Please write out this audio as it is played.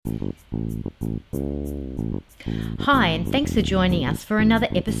Hi, and thanks for joining us for another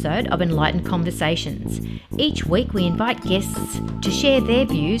episode of Enlightened Conversations. Each week we invite guests to share their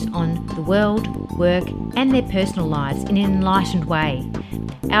views on the world, work, and their personal lives in an enlightened way.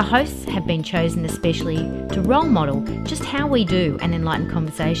 Our hosts have been chosen especially to role model just how we do an enlightened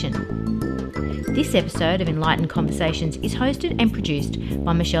conversation. This episode of Enlightened Conversations is hosted and produced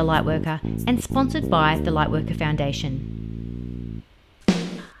by Michelle Lightworker and sponsored by the Lightworker Foundation.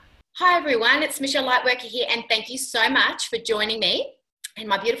 Hi everyone, it's Michelle Lightworker here, and thank you so much for joining me and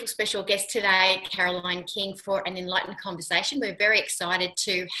my beautiful special guest today, Carolyn King, for an enlightened conversation. We're very excited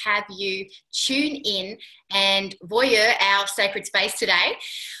to have you tune in and voyeur our sacred space today.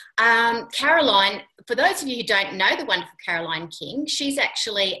 Caroline, for those of you who don't know the wonderful Carolyn King, she's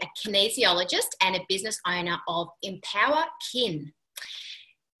actually a kinesiologist and a business owner of Empower Kin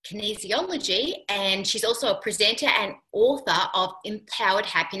Kinesiology, and she's also a presenter and author of Empowered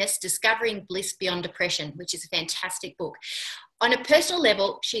Happiness, Discovering Bliss Beyond Depression, which is a fantastic book. On a personal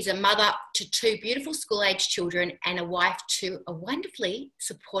level, she's a mother to two beautiful school-age children and a wife to a wonderfully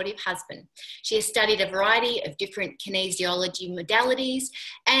supportive husband. She has studied a variety of different kinesiology modalities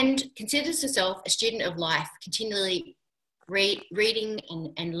and considers herself a student of life, continually reading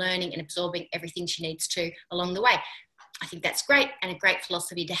and learning and absorbing everything she needs to along the way. I think that's great and a great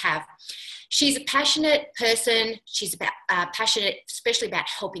philosophy to have. She's a passionate person. She's passionate, especially about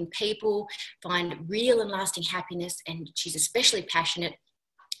helping people find real and lasting happiness. And she's especially passionate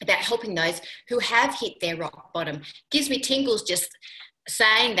about helping those who have hit their rock bottom. Gives me tingles just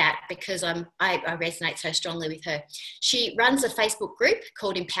saying that because I resonate so strongly with her. She runs a Facebook group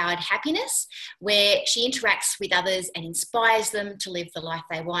called Empowered Happiness, where she interacts with others and inspires them to live the life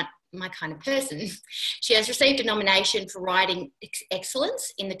they want. My kind of person. She has received a nomination for Writing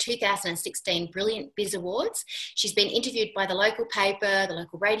Excellence in the 2016 Brilliant Biz Awards. She's been interviewed by the local paper, the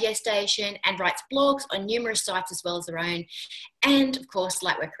local radio station, and writes blogs on numerous sites as well as her own. And of course,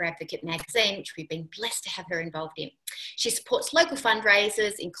 Lightworker Advocate magazine, which we've been blessed to have her involved in. She supports local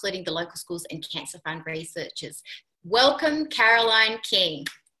fundraisers, including the local schools and cancer fund researchers. Welcome, Carolyn King.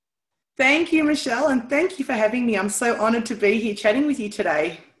 Thank you, Michelle, and thank you for having me. I'm so honoured to be here chatting with you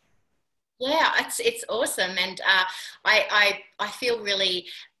today. Yeah, it's awesome, and I feel really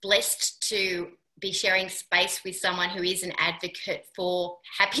blessed to be sharing space with someone who is an advocate for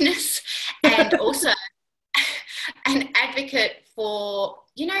happiness and also an advocate for,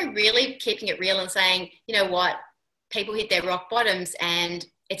 really keeping it real and saying, you know what, people hit their rock bottoms and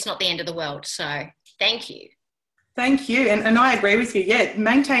it's not the end of the world. So thank you. Thank you, and I agree with you. Yeah,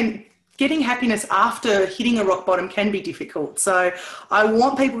 getting happiness after hitting a rock bottom can be difficult. So I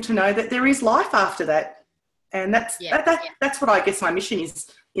want people to know that there is life after that. And that's what I guess my mission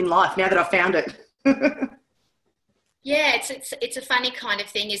is in life now that I've found it. Yeah, it's a funny kind of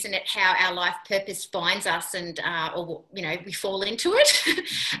thing, isn't it? How our life purpose finds us and, we fall into it.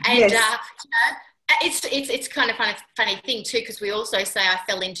 And, yes. It's kind of funny thing too, because we also say I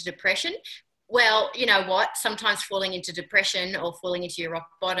fell into depression. Well, you know what? Sometimes falling into depression or falling into your rock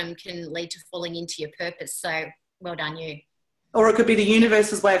bottom can lead to falling into your purpose. So well done you. Or it could be the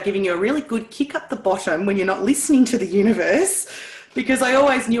universe's way of giving you a really good kick up the bottom when you're not listening to the universe, because I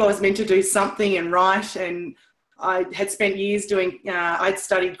always knew I was meant to do something and write, and I had spent years doing, I'd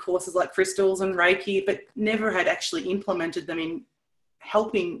studied courses like crystals and Reiki, but never had actually implemented them in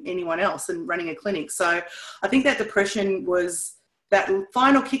helping anyone else and running a clinic. So I think that depression was that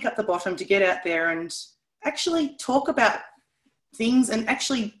final kick up the bottom to get out there and actually talk about things and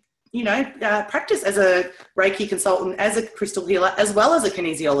actually, practice as a Reiki consultant, as a crystal healer, as well as a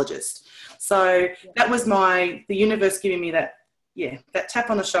kinesiologist. So that was the universe giving me that tap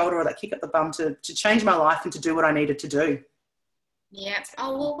on the shoulder or that kick up the bum to change my life and to do what I needed to do. Yeah.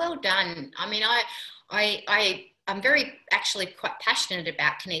 Oh, well done. I mean, I'm very actually quite passionate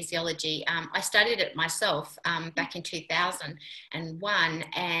about kinesiology. I studied it myself back in 2001,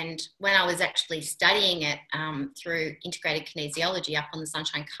 and when I was actually studying it through integrated kinesiology up on the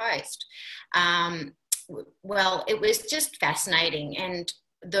Sunshine Coast, it was just fascinating. And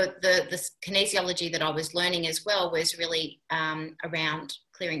the kinesiology that I was learning as well was really around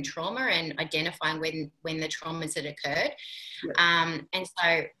clearing trauma and identifying when the traumas had occurred. Yeah. And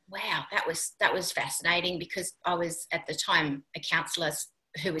so, wow, that was fascinating, because I was at the time a counsellor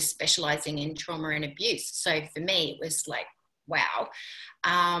who was specialising in trauma and abuse. So for me, it was like, wow.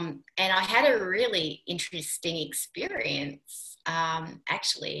 And I had a really interesting experience,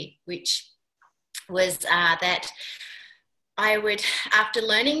 actually, which was that I would, after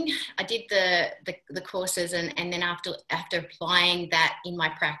learning, I did the courses, and then after applying that in my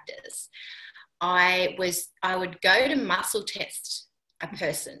practice, I would go to muscle test a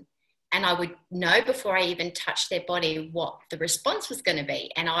person, and I would know before I even touched their body what the response was going to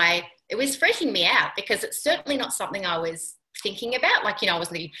be. And it was freaking me out, because it's certainly not something I was thinking about. Like, I was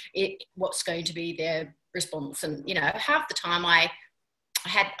thinking what's going to be their response. And, half the time I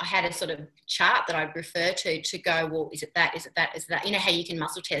had a sort of chart that I'd refer to go, well, is it that, is it that, is it that? You know how you can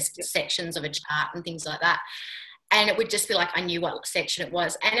muscle test sections of a chart and things like that. And it would just be like, I knew what section it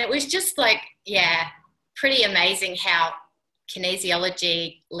was. And it was just like, yeah, pretty amazing how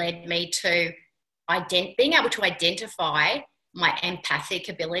kinesiology led me to being able to identify my empathic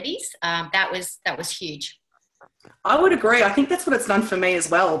abilities. That was huge. I would agree. I think that's what it's done for me as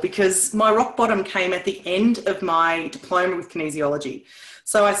well, because my rock bottom came at the end of my diploma with kinesiology.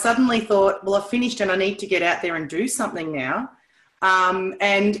 So I suddenly thought, well, I've finished and I need to get out there and do something now.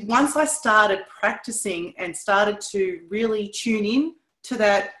 And once I started practicing and started to really tune in to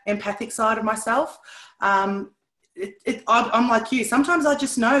that empathic side of myself, I'm like you. Sometimes I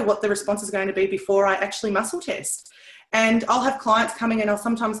just know what the response is going to be before I actually muscle test. And I'll have clients coming and I'll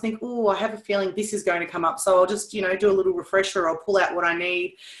sometimes think, oh, I have a feeling this is going to come up. So I'll just, do a little refresher or pull out what I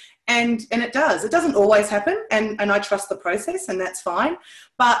need. And it does. It doesn't always happen. And I trust the process, and that's fine.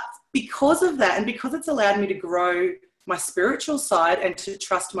 But because of that, and because it's allowed me to grow my spiritual side and to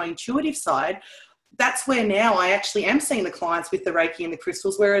trust my intuitive side, that's where now I actually am seeing the clients with the Reiki and the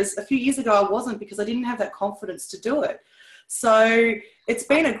crystals, whereas a few years ago I wasn't, because I didn't have that confidence to do it. So it's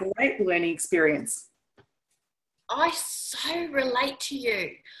been a great learning experience. I so relate to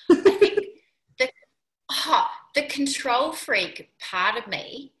you. I think the control freak part of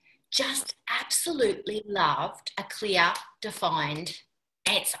me just absolutely loved a clear, defined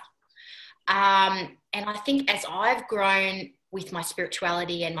answer. And I think as I've grown with my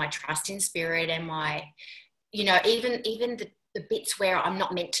spirituality and my trust in spirit and my, even the bits where I'm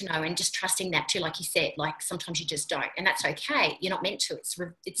not meant to know, and just trusting that too, like you said, like sometimes you just don't, and that's okay. You're not meant to.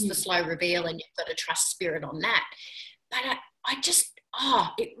 It's the slow reveal, and you've got to trust spirit on that. But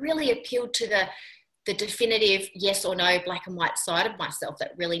it really appealed to the definitive yes or no, black and white side of myself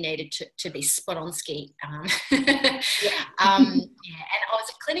that really needed to be spot on ski. And I was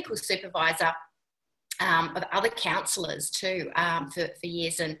a clinical supervisor of other counsellors too for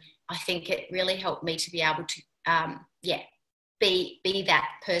years, and I think it really helped me to be able to be that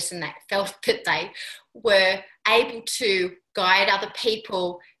person that felt that they were able to guide other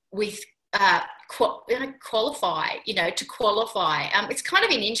people with qualify. It's kind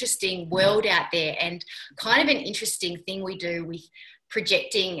of an interesting world out there, and kind of an interesting thing we do with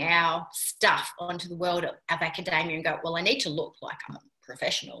projecting our stuff onto the world of academia and go, well, I need to look like I'm a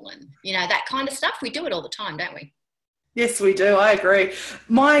professional, and that kind of stuff. We do it all the time, don't we? Yes, we do. I agree.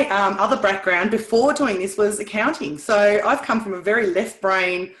 My other background before doing this was accounting. So I've come from a very left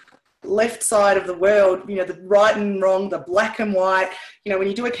brain, left side of the world, the right and wrong, the black and white. When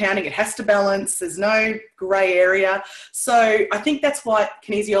you do accounting, it has to balance. There's no grey area. So I think that's why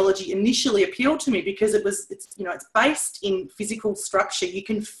kinesiology initially appealed to me, because it's based in physical structure. You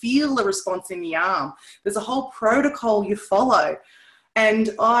can feel the response in the arm. There's a whole protocol you follow. And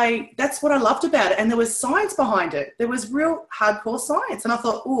that's what I loved about it. And there was science behind it. There was real hardcore science. And I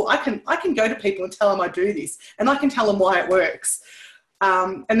thought, oh, I can go to people and tell them I do this, and I can tell them why it works.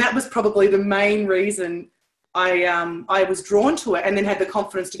 And that was probably the main reason I was drawn to it, and then had the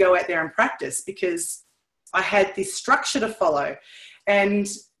confidence to go out there and practice, because I had this structure to follow.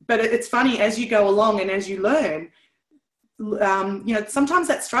 But it's funny, as you go along and as you learn, sometimes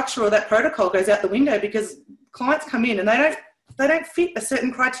that structure or that protocol goes out the window, because clients come in and they don't fit a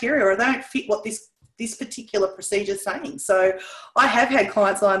certain criteria, or they don't fit what this particular procedure is saying. So I have had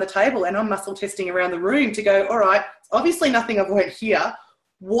clients lie on the table and I'm muscle testing around the room to go, all right, obviously nothing I've learned here.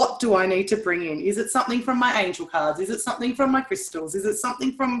 What do I need to bring in? Is it something from my angel cards? Is it something from my crystals? Is it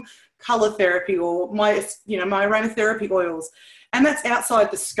something from colour therapy or my aromatherapy oils? And that's outside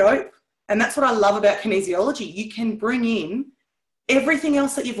the scope. And that's what I love about kinesiology. You can bring in everything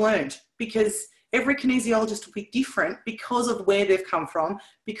else that you've learned, because every kinesiologist will be different because of where they've come from,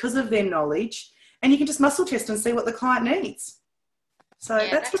 because of their knowledge, and you can just muscle test and see what the client needs. So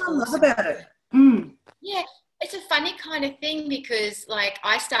that's what I love about it. Yeah, it's a funny kind of thing, because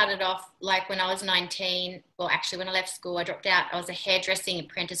I started off when I was 19, well, actually when I left school, I dropped out. I was a hairdressing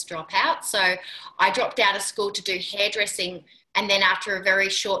apprentice dropout. So I dropped out of school to do hairdressing. And then after a very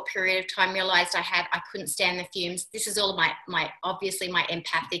short period of time, realised I couldn't stand the fumes. This is all my obviously my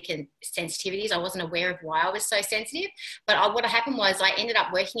empathic and sensitivities. I wasn't aware of why I was so sensitive. But what happened was I ended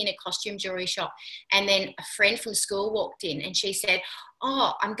up working in a costume jewellery shop. And then a friend from school walked in and she said,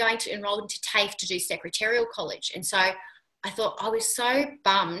 oh, I'm going to enrol into TAFE to do secretarial college. And so I thought, I was so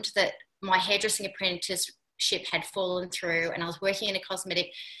bummed that my hairdressing apprentice relationship had fallen through, and I was working in a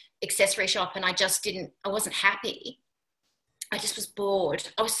cosmetic accessory shop, and I wasn't happy. I just was bored.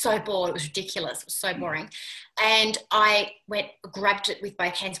 I was so bored. It was ridiculous. It was so boring. And I grabbed it with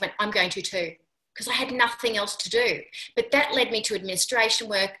both hands, went, I'm going to too, because I had nothing else to do. But that led me to administration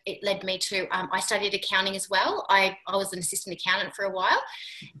work. It led me to, I studied accounting as well. I was an assistant accountant for a while.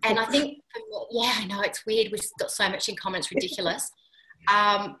 And I think, yeah, I know, it's weird. We've got so much in common. It's ridiculous.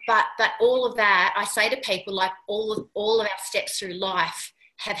 But all of that, I say to people, like all of our steps through life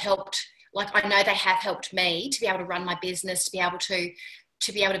have helped. Like, I know they have helped me to be able to run my business, to be able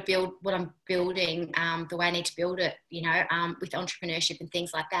to build what I'm building the way I need to build it, with entrepreneurship and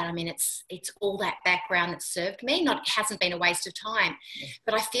things like that. I mean, it's all that background that served me. It hasn't been a waste of time.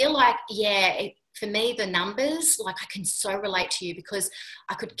 But I feel like, for me, the numbers, like, I can so relate to you, because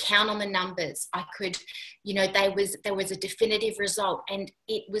I could count on the numbers. I could, there was a definitive result, and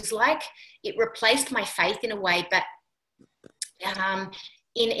it was like it replaced my faith in a way, but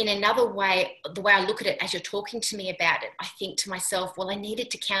in another way, the way I look at it as you're talking to me about it, I think to myself, well, I needed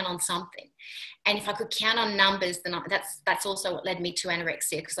to count on something. And if I could count on numbers, then that's also what led me to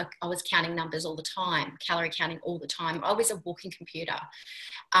anorexia, because I was counting numbers all the time, calorie counting all the time. I was a walking computer.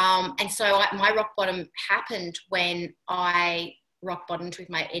 And so my rock bottom happened when I rock bottomed with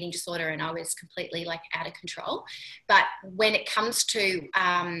my eating disorder, and I was completely like out of control. But when it comes to,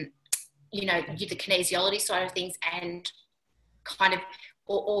 the kinesiology side of things, and kind of,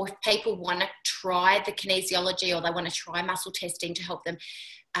 or if people want to try the kinesiology, or they want to try muscle testing to help them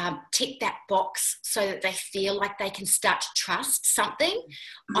tick that box so that they feel like they can start to trust something,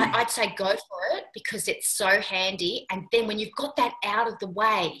 I'd say go for it, because it's so handy. And then when you've got that out of the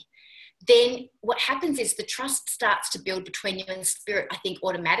way, then what happens is the trust starts to build between you and spirit, I think,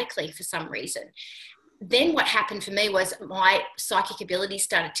 automatically for some reason. Then what happened for me was my psychic ability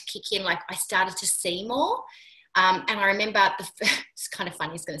started to kick in. Like, I started to see more. And I remember, it's kind of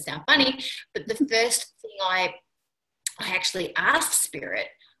funny, it's going to sound funny, but the first thing I actually asked Spirit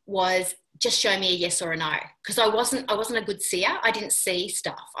was, just show me a yes or a no, because I wasn't a good seer. I didn't see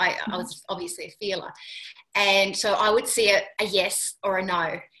stuff. I was obviously a feeler. And so I would see a yes or a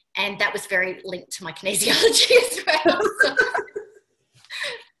no, and that was very linked to my kinesiology as well. So,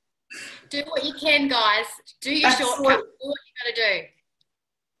 do what you can, guys. Do your shortcut. Do what you got to do.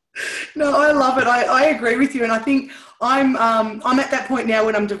 No, I love it. I agree with you, and I think I'm at that point now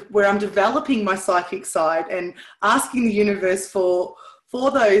where I'm developing my psychic side and asking the universe for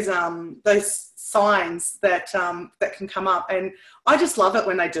those signs that can come up, and I just love it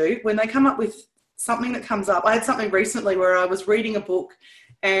when they do. When they come up with something that comes up. I had something recently where I was reading a book,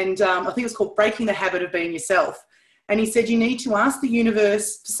 and I think it was called Breaking the Habit of Being Yourself. And he said you need to ask the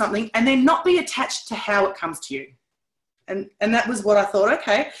universe for something and then not be attached to how it comes to you. And that was what I thought,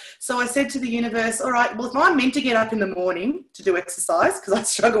 okay. So I said to the universe, all right, well, if I'm meant to get up in the morning to do exercise, because I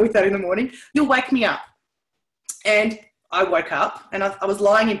struggle with that in the morning, you'll wake me up. And I woke up, and I was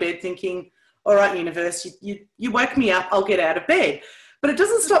lying in bed thinking, all right, universe, you woke me up, I'll get out of bed. But it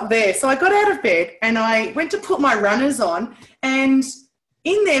doesn't stop there. So I got out of bed and I went to put my runners on, and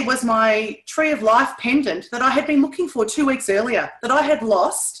in there was my Tree of Life pendant that I had been looking for 2 weeks earlier, that I had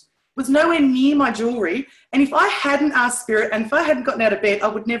lost, was nowhere near my jewellery. And if I hadn't asked Spirit, and if I hadn't gotten out of bed, I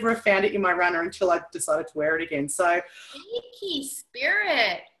would never have found it in my runner until I decided to wear it again. So, Sneaky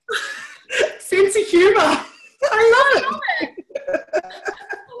Spirit. Sense of humour. I love it.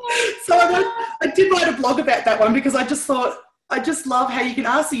 So I did write a blog about that one, because I just thought, I just love how you can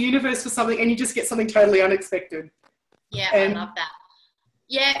ask the universe for something and you just get something totally unexpected. Yeah, I love that.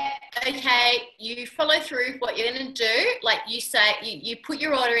 Yeah, okay, you follow through with what you're going to do. Like you say, you put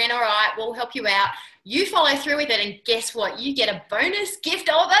your order in, all right, we'll help you out. You follow through with it, and guess what? You get a bonus gift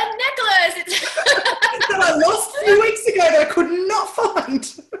of a necklace. That I lost a few weeks ago that I could not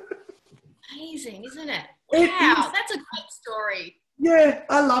find. Amazing, isn't it? Wow, that's a great story. Yeah,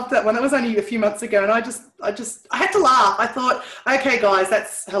 I loved that one. That was only a few months ago, and I had to laugh. I thought, okay, guys,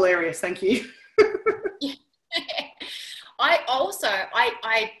 that's hilarious. Thank you. Yeah. I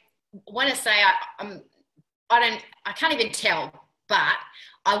want to say I can't even tell, but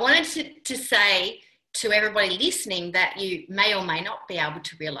I wanted to say to everybody listening that you may or may not be able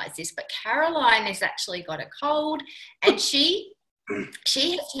to realise this, but Caroline has actually got a cold, and she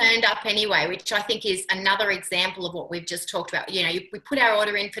has turned up anyway, which I think is another example of what we've just talked about. You know, we put our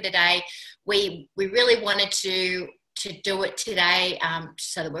order in for today. We really wanted to do it today,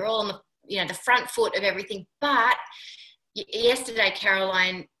 so that we're all on the front foot of everything. But yesterday,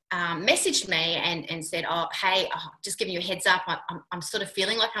 Caroline messaged me and said, oh, hey, just giving you a heads up, I'm sort of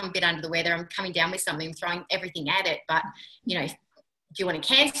feeling like I'm a bit under the weather. I'm coming down with something, I'm throwing everything at it, but, do you want to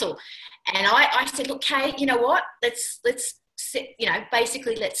cancel? And I said, look, Kate, you know what? Let's set,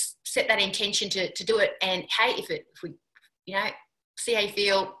 basically let's set that intention to do it. And hey, if we, see how you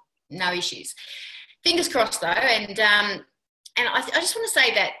feel, no issues. Fingers crossed though. And I just want to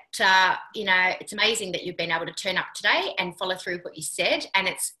say that, it's amazing that you've been able to turn up today and follow through what you said. And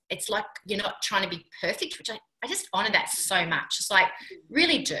it's like you're not trying to be perfect, which I just honour that so much. It's like,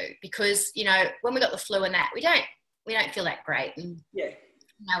 really do, because, when we got the flu and that, we don't feel that great. And yeah.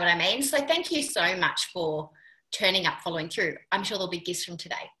 You know what I mean? So thank you so much for turning up, following through. I'm sure there'll be gifts from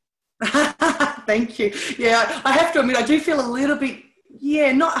today. Thank you. Yeah, I have to admit, I do feel a little bit,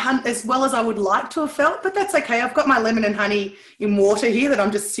 not as well as I would like to have felt, but that's okay. I've got my lemon and honey in water here that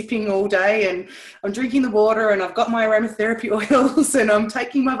I'm just sipping all day, and I'm drinking the water, and I've got my aromatherapy oils, and I'm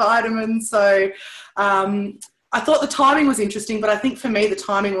taking my vitamins. So I thought the timing was interesting, but I think for me the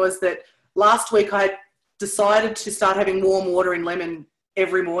timing was that last week I decided to start having warm water in lemon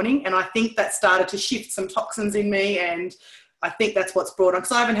every morning, and I think that started to shift some toxins in me, and I think that's what's brought on,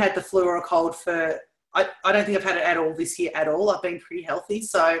 because I haven't had the flu or a cold I don't think I've had it at all this year at all. I've been pretty healthy,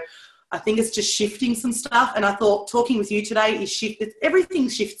 so I think it's just shifting some stuff. And I thought talking with you today everything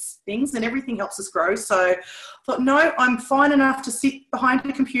shifts things, and everything helps us grow. So I thought, no, I'm fine enough to sit behind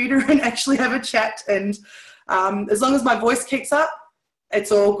a computer and actually have a chat, and as long as my voice keeps up,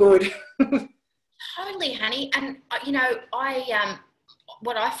 it's all good. Totally, honey. And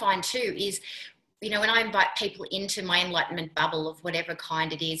what I find too is, when I invite people into my enlightenment bubble of whatever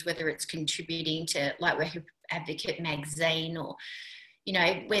kind it is, whether it's contributing to Lightworker Advocate magazine, or,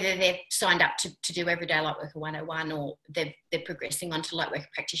 whether they've signed up to do Everyday Lightworker 101, or they're progressing onto Lightworker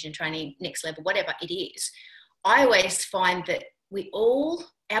Practitioner Training Next Level, whatever it is, I always find that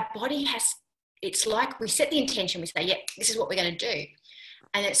our body it's like we set the intention, we say, yeah, this is what we're going to do.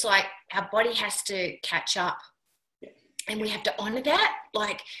 And it's like our body has to catch up, and we have to honour that,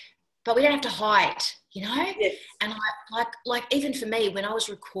 but we don't have to hide, Yes. And like even for me, when I was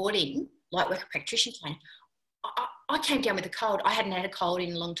recording Lightworker Practitioner Training, I came down with a cold. I hadn't had a cold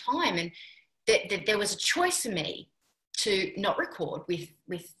in a long time, and there was a choice for me to not record with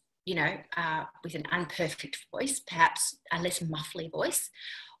an unperfect voice, perhaps a less muffly voice,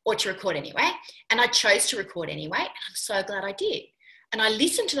 or to record anyway. And I chose to record anyway, and I'm so glad I did. And I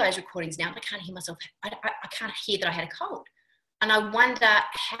listen to those recordings now, and I can't hear myself. I can't hear that I had a cold. And I wonder,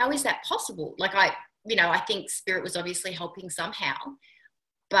 how is that possible? I think spirit was obviously helping somehow.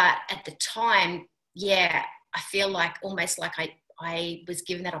 But at the time, I feel like almost like I was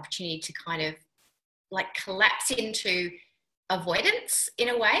given that opportunity to kind of collapse into avoidance in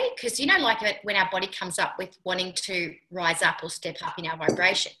a way. Because, when our body comes up with wanting to rise up or step up in our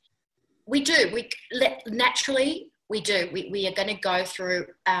vibration, we do. Naturally, we do. We are going to go through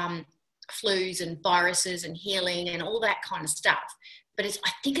flus and viruses and healing and all that kind of stuff. But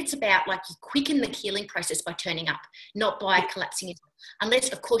I think it's about you quicken the healing process by turning up, not by collapsing it.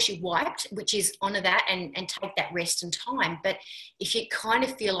 Unless, of course, you wiped, which is honour that and take that rest and time. But if you kind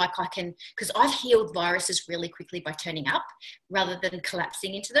of feel like because I've healed viruses really quickly by turning up rather than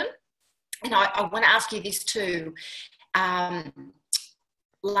collapsing into them. And I want to ask you this too.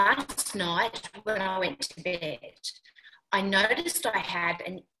 Last night when I went to bed, I noticed I had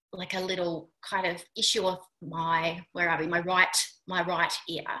a little kind of issue of my right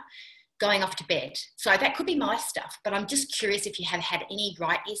ear going off to bed. So that could be my stuff, but I'm just curious if you have had any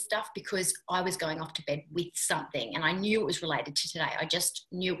right ear stuff, because I was going off to bed with something and I knew it was related to today. I just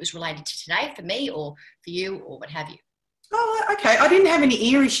knew it was related to today for me or for you or what have you. Oh, okay. I didn't have any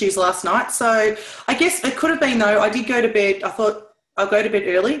ear issues last night. So I guess it could have been, though, I did go to bed. I thought I'll go to bed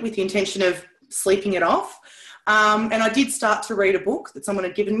early with the intention of sleeping it off. And I did start to read a book that someone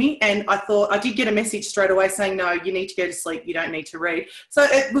had given me, and I thought I did get a message straight away saying, no, you need to go to sleep. You don't need to read. So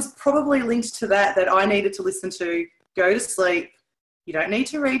it was probably linked to that I needed to listen to, go to sleep. You don't need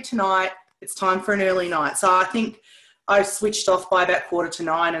to read tonight. It's time for an early night. So I think I switched off by about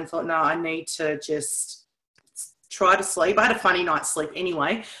 8:45 and thought, no, I need to just try to sleep. I had a funny night's sleep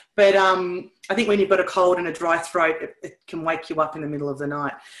anyway, but I think when you've got a cold and a dry throat, it can wake you up in the middle of the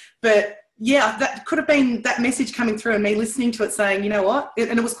night. But yeah, that could have been that message coming through and me listening to it saying, you know what?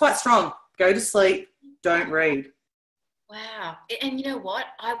 And it was quite strong. Go to sleep. Don't read. Wow. And you know what?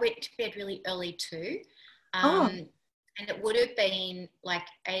 I went to bed really early too. And it would have been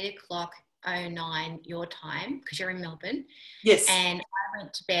 8:09 your time, because you're in Melbourne. Yes. And I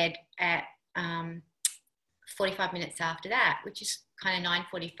went to bed at 45 minutes after that, which is kind of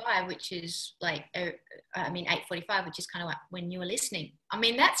 9:45, which is 8:45, which is kind of when you were listening. I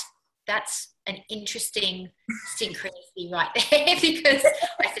mean, that's an interesting synchronicity right there because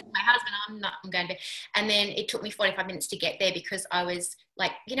I said to my husband, I'm going to bed. And then it took me 45 minutes to get there because I was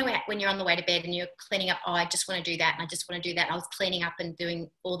like, you know, when you're on the way to bed and you're cleaning up, oh, I just want to do that and I just want to do that. And I was cleaning up and doing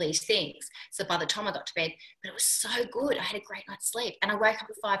all these things. So by the time I got to bed, but it was so good. I had a great night's sleep and I woke up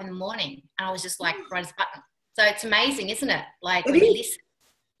at 5 a.m. and I was just like, right as a button. So it's amazing, isn't it? Like when you listen.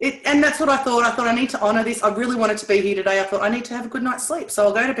 And that's what I thought. I thought I need to honour this. I really wanted to be here today. I thought I need to have a good night's sleep. So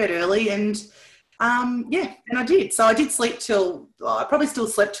I'll go to bed early and, and I did. So I did sleep till, I probably still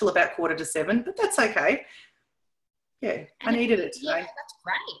slept till about 6:45, but that's okay. Yeah, I needed it today. Yeah, that's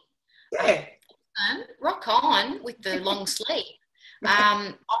great. Yeah. Rock on with the long sleep.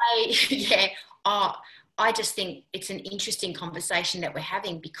 I just think it's an interesting conversation that we're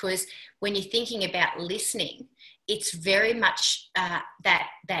having because when you're thinking about listening, it's very much that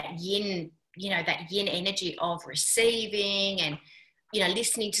yin, that yin energy of receiving and,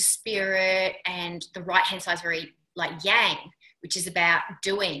 listening to spirit, and the right-hand side is very like yang, which is about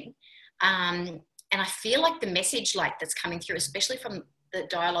doing. And I feel like the message that's coming through, especially from the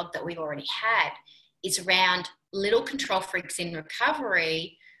dialogue that we've already had, is around little control freaks in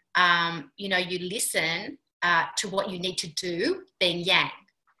recovery. You listen to what you need to do, then yang,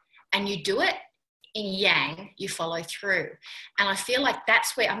 and you do it in yang, you follow through. And I feel like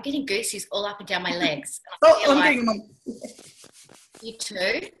that's where I'm getting goosies all up and down my legs. You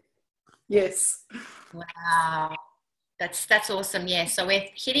too? Yes. Wow. That's awesome. Yeah. So we're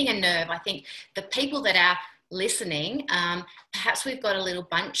hitting a nerve. I think the people that are listening, perhaps we've got a little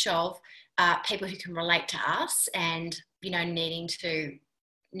bunch of people who can relate to us and, needing to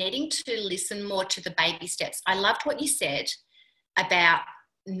listen more to the baby steps. I loved what you said about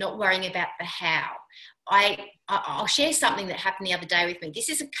not worrying about the how. I'll share something that happened the other day with me. This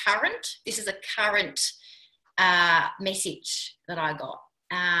is a current message that I got.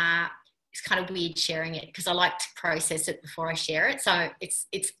 It's kind of weird sharing it because I like to process it before I share it. So it's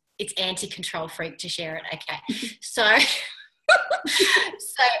anti-control freak to share it. Okay. So a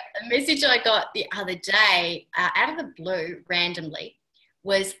message I got the other day out of the blue randomly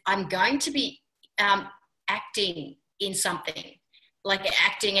was, I'm going to be acting in something, like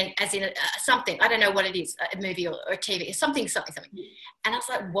acting as in something, I don't know what it is, a movie or a TV, something. And I was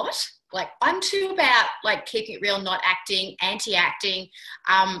like, what? Like, I'm too about like keeping it real, not acting, anti-acting,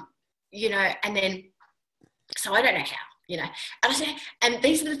 and then, so I don't know how, and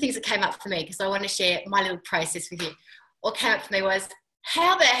these are the things that came up for me because I want to share my little process with you. What came up for me was,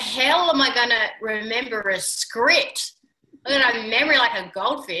 how the hell am I going to remember a script? I'm going to have memory like a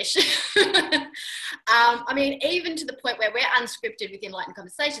goldfish. Even to the point where we're unscripted with Enlightened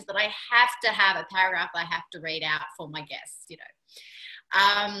Conversations, but I have to have a paragraph I have to read out for my guests,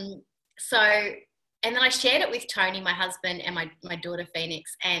 and then I shared it with Tony, my husband, and my daughter,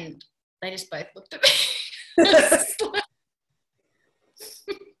 Phoenix, and they just both looked at me.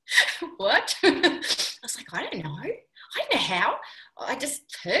 What? I was like, I don't know how. I just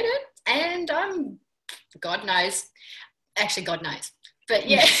heard it, and God knows. Actually, God knows. But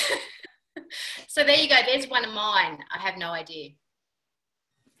yeah. So there you go. There's one of mine. I have no idea.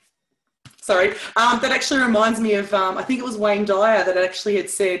 Sorry. That actually reminds me of, I think it was Wayne Dyer that actually had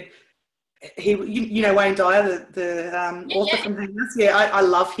said, Wayne Dyer, the author from Venus. Yeah, I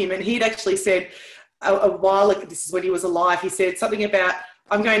love him. And he'd actually said a while ago, this is when he was alive, he said something about,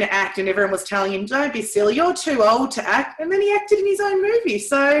 I'm going to act, and everyone was telling him, don't be silly, you're too old to act. And then he acted in his own movie.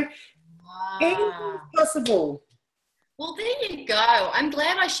 So anything's possible. Well, there you go. I'm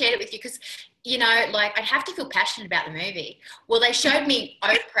glad I shared it with you because, I'd have to feel passionate about the movie. Well, they showed me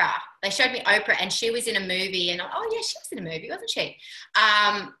Oprah. And she was in a movie, and she was in a movie, wasn't she?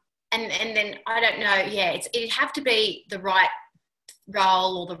 And then I don't know. Yeah, it'd have to be the right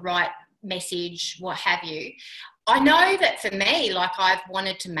role or the right message, what have you. I know that for me, I've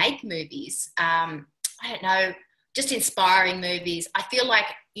wanted to make movies. I don't know, just inspiring movies. I feel like,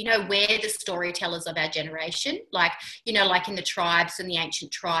 we're the storytellers of our generation, like in the tribes and the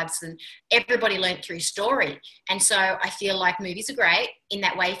ancient tribes, and everybody learned through story. And so I feel like movies are great in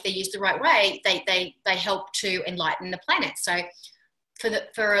that way. If they're used the right way, they help to enlighten the planet. So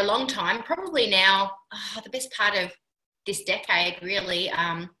for a long time, probably now, the best part of this decade, really,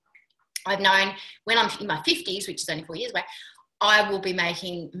 I've known when I'm in my 50s, which is only 4 years away, I will be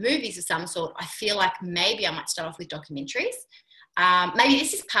making movies of some sort. I feel like maybe I might start off with documentaries. Maybe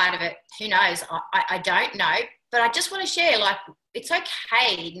this is part of it. Who knows? I don't know. But I just want to share, it's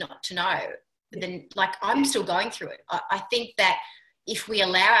okay not to know. But then, I'm still going through it. I think that if we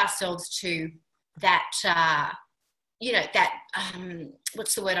allow ourselves to that,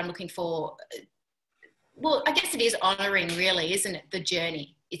 what's the word I'm looking for? Well, I guess it is honouring, really, isn't it? The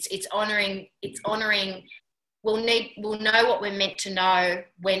journey. It's honouring. We'll know what we're meant to know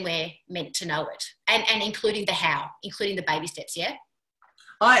when we're meant to know it, and including the how, including the baby steps. Yeah.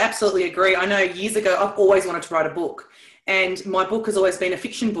 I absolutely agree. I know years ago, I've always wanted to write a book, and my book has always been a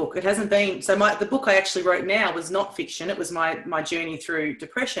fiction book. It hasn't been, so the book I actually wrote now was not fiction. It was my journey through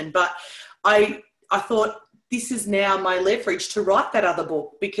depression. But I thought, this is now my leverage to write that other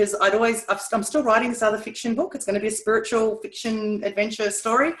book, because I'm still writing this other fiction book. It's going to be a spiritual fiction adventure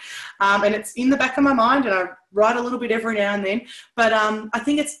story. And it's in the back of my mind, and I write a little bit every now and then. But I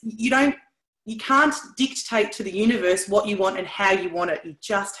think you can't dictate to the universe what you want and how you want it. You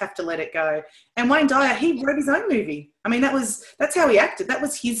just have to let it go. And Wayne Dyer, he wrote his own movie. I mean, that's how he acted. That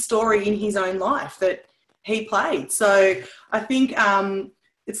was his story in his own life that he played. So I think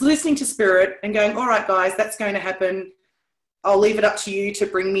it's listening to spirit and going, all right, guys, that's going to happen. I'll leave it up to you to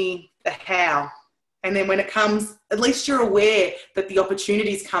bring me the how. And then when it comes, at least you're aware that the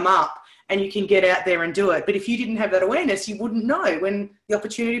opportunities come up and you can get out there and do it. But if you didn't have that awareness, you wouldn't know when the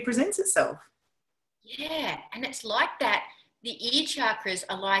opportunity presents itself. Yeah, and it's like that. The ear chakras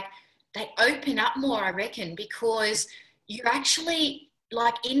are like, they open up more, I reckon, because you're actually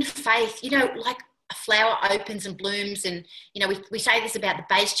like in faith, like a flower opens and blooms, and we say this about the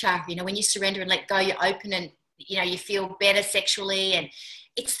base chakra, when you surrender and let go, you open, and you feel better sexually. And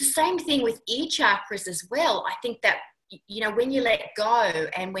it's the same thing with ear chakras as well. I think that when you let go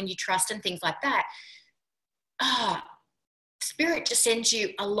and when you trust and things like that, spirit just sends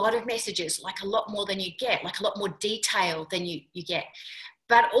you a lot of messages, like a lot more than you get, like a lot more detail than you get.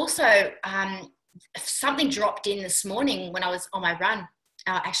 But also something dropped in this morning when I was on my run.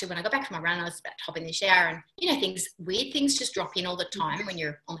 Actually, when I got back from my run, I was about to hop in the shower, and weird things just drop in all the time when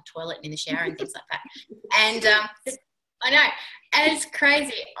you're on the toilet and in the shower and things like that. And I know, and it's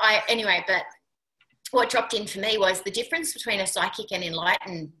crazy. But what dropped in for me was the difference between a psychic and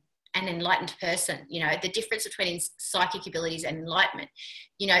enlightened person. The difference between psychic abilities and enlightenment.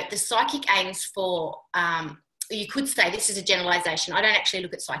 The psychic aims for. You could say, this is a generalization. I don't actually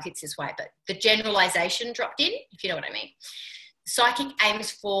look at psychics this way, but the generalization dropped in, if you know what I mean. Psychic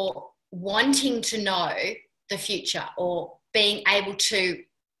aims for wanting to know the future or being able to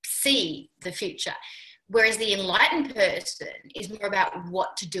see the future, whereas the enlightened person is more about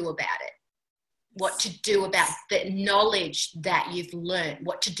what to do about it, what to do about the knowledge that you've learned,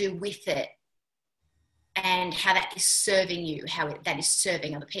 what to do with it, and how that is serving you, that is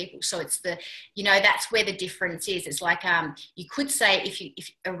serving other people. So it's that's where the difference is. It's like you could say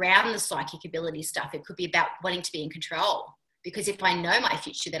if around the psychic ability stuff, it could be about wanting to be in control. Because if I know my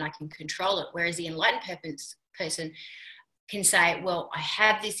future, then I can control it. Whereas the enlightened person can say, well, I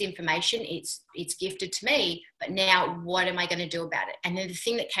have this information, it's gifted to me, but now what am I going to do about it? And then the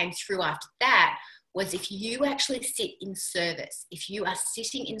thing that came through after that was, if you actually sit in service, if you are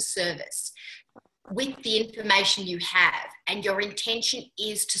sitting in service with the information you have and your intention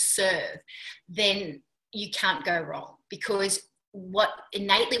is to serve, then you can't go wrong. Because what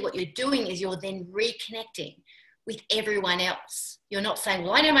you're doing is you're then reconnecting with everyone else. You're not saying,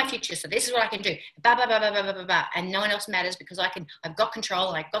 well, I know my future, so this is what I can do, and no one else matters because I've got control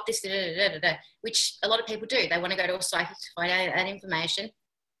and I've got this, which a lot of people do. They want to go to a psychic to find out that information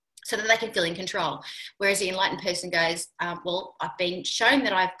so that they can feel in control. Whereas the enlightened person goes, well, I've been shown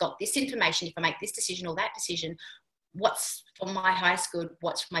that I've got this information. If I make this decision or that decision, what's for my highest good?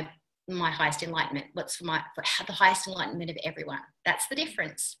 What's for my highest enlightenment? What's for the highest enlightenment of everyone? That's the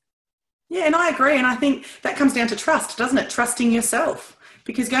difference. Yeah, and I agree. And I think that comes down to trust, doesn't it? Trusting yourself.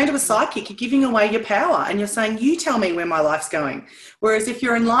 Because going to a psychic, you're giving away your power and you're saying, you tell me where my life's going. Whereas if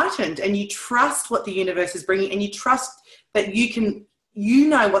you're enlightened and you trust what the universe is bringing, and you trust that you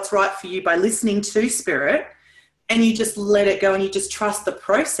know what's right for you by listening to spirit, and you just let it go and you just trust the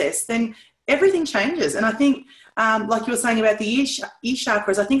process, then everything changes. And I think, like you were saying about the ear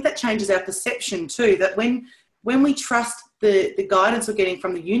chakras, I think that changes our perception too, that when we trust the guidance we're getting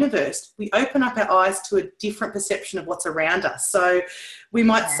from the universe, we open up our eyes to a different perception of what's around us. So we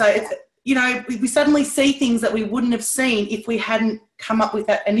might say, we suddenly see things that we wouldn't have seen if we hadn't come up with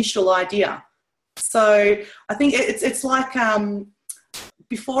that initial idea. So I think it's like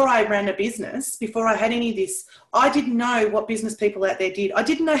before I ran a business, before I had any of this, I didn't know what business people out there did. I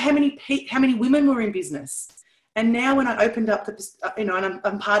didn't know how many women were in business. And now when I opened up and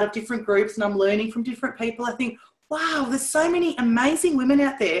I'm part of different groups and I'm learning from different people, I think, wow, there's so many amazing women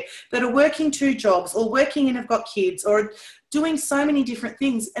out there that are working 2 jobs or working and have got kids or doing so many different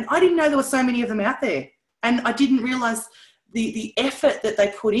things. And I didn't know there were so many of them out there. And I didn't realise the effort that they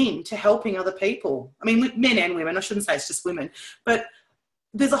put in to helping other people. I mean, men and women, I shouldn't say it's just women. But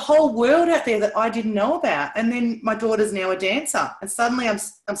there's a whole world out there that I didn't know about. And then my daughter's now a dancer, and suddenly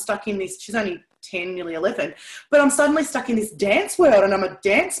I'm stuck in this. She's only 10, nearly 11, but I'm suddenly stuck in this dance world, and I'm a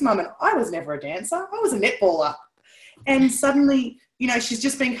dance mum, and I was never a dancer. I was a netballer. And suddenly, you know, she's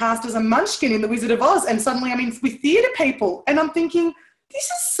just been cast as a munchkin in The Wizard of Oz, and suddenly I'm in with theatre people, and I'm thinking, this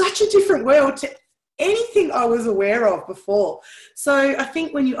is such a different world to anything I was aware of before. So I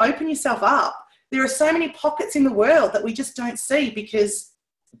think when you open yourself up, there are so many pockets in the world that we just don't see, because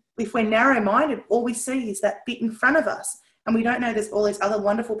if we're narrow-minded, all we see is that bit in front of us, and we don't know there's all these other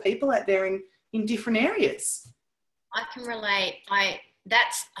wonderful people out there in different areas. I can relate.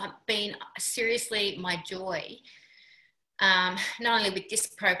 That's been seriously my joy, not only with this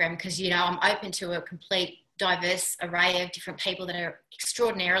program, because, you know, I'm open to a complete diverse array of different people that are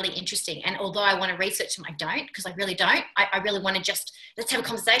extraordinarily interesting. And although I want to research them, I don't, because I really don't. I really want to just, let's have a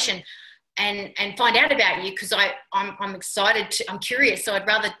conversation and find out about you, because I'm excited I'm curious. So I'd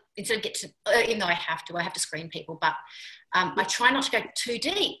rather, instead of get to, even though I have to screen people, but I try not to go too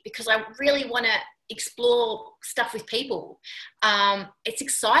deep, because I really want to explore stuff with people. It's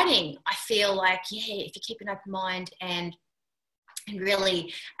exciting. I feel like, yeah, if you keep an open mind and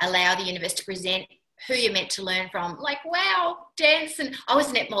really allow the universe to present who you're meant to learn from, like, wow, dance. And I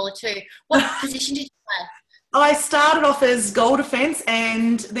was a netballer too. What position did you play? I started off as goal defence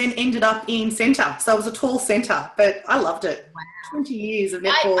and then ended up in centre. So I was a tall centre, but I loved it. Wow. 20 years of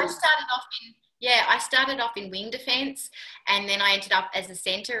netball. I started off in wing defence, and then I ended up as a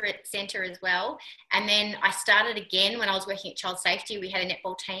centre as well. And then I started again when I was working at Child Safety. We had a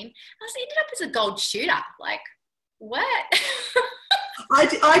netball team. I ended up as a gold shooter. Like, what?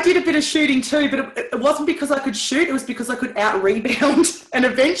 I did a bit of shooting too, but it wasn't because I could shoot. It was because I could out-rebound, and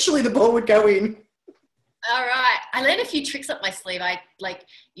eventually the ball would go in. All right. I learned a few tricks up my sleeve.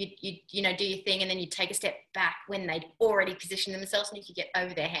 You know, do your thing, and then you take a step back when they'd already positioned themselves, and you could get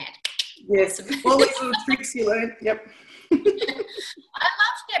over their hand. Yes. All these little tricks you learn. Yep.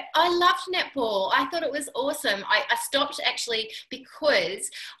 I loved netball. I thought it was awesome. I stopped actually because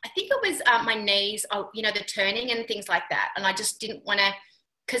I think it was my knees, you know, the turning and things like that. And I just didn't want to,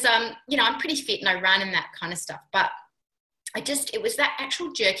 because, you know, I'm pretty fit and I run and that kind of stuff. But it was that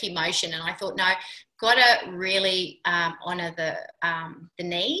actual jerky motion. And I thought, no, got to really honour the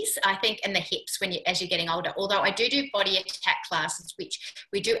knees, I think, and the hips as you're getting older. Although I do body attack classes, which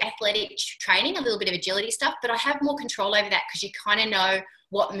we do athletic training, a little bit of agility stuff, but I have more control over that, because you kind of know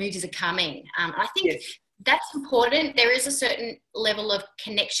what moves are coming. I think that's important. There is a certain level of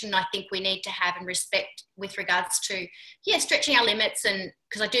connection I think we need to have and respect with regards to, stretching our limits, and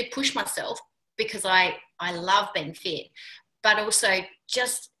because I do push myself because I love being fit, but also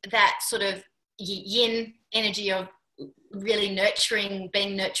just that sort of yin energy of really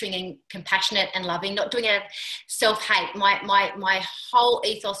being nurturing and compassionate and loving, not doing it out of self-hate. My whole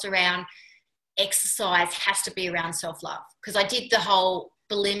ethos around exercise has to be around self-love, because I did the whole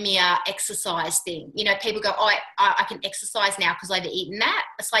bulimia exercise thing. You know, people go, oh, I can exercise now because I've eaten that.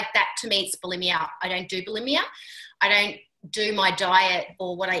 It's like that to me, it's bulimia. I don't do bulimia. I don't do my diet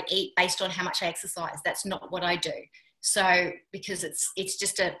or what I eat based on how much I exercise. That's not what I do. So because it's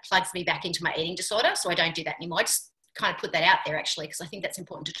just plugs me back into my eating disorder. So I don't do that anymore. I just kind of put that out there actually, because I think that's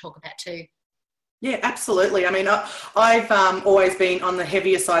important to talk about too. Yeah, absolutely. I mean, I've always been on the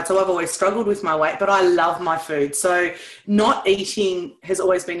heavier side, so I've always struggled with my weight, but I love my food. So not eating has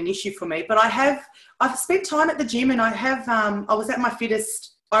always been an issue for me, but I've spent time at the gym, and I was at my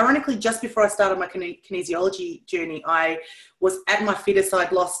fittest, ironically, just before I started my kinesiology journey. I was at my fittest.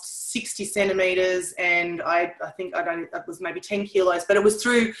 I'd lost 60 centimetres, and I think it was maybe 10 kilos, but it was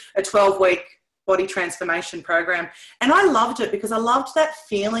through a 12-week body transformation program. And I loved it because I loved that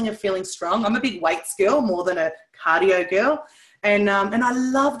feeling of feeling strong. I'm a big weights girl more than a cardio girl. And I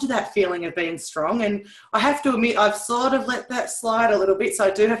loved that feeling of being strong. And I have to admit, I've sort of let that slide a little bit. So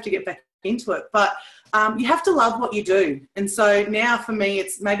I do have to get back into it. But you have to love what you do. And so now for me,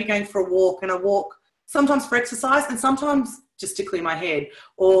 it's maybe going for a walk, and I walk sometimes for exercise and sometimes just to clear my head.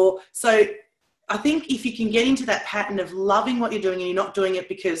 So I think if you can get into that pattern of loving what you're doing and you're not doing it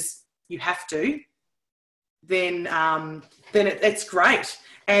because you have to, then it's great.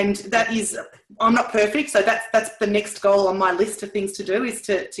 And that is, I'm not perfect, so that's the next goal on my list of things to do, is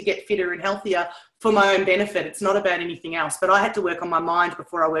to get fitter and healthier for my own benefit. It's not about anything else. But I had to work on my mind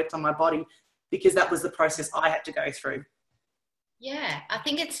before I worked on my body, because that was the process I had to go through. Yeah, I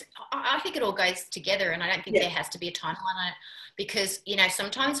think it all goes together, and I don't think there has to be a timeline on it, because, you know,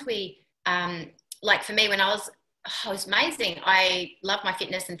 sometimes we, like for me, when I was amazing. I love my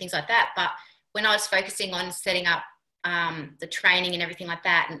fitness and things like that. But when I was focusing on setting up the training and everything like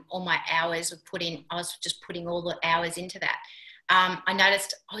that, and all my hours I was just putting all the hours into that. I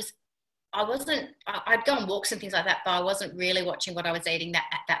noticed I'd go on walks and things like that, but I wasn't really watching what I was eating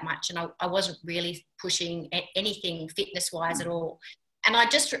that much, and I wasn't really pushing anything fitness wise at all. And I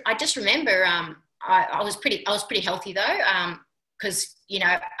just remember I was pretty healthy though, because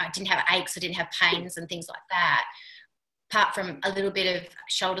I didn't have aches, I didn't have pains and things like that, apart from a little bit of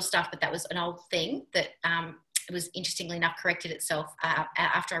shoulder stuff, but that was an old thing that it was, interestingly enough, corrected itself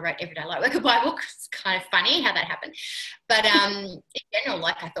after I wrote Everyday Light Worker Bible. It's kind of funny how that happened. But in general,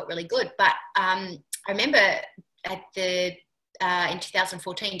 I felt really good. But I remember in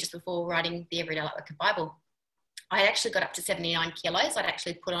 2014, just before writing the Everyday Light Worker Bible, I actually got up to 79 kilos. I'd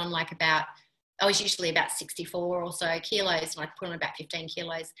actually put on I was usually about 64 or so kilos, and I'd put on about 15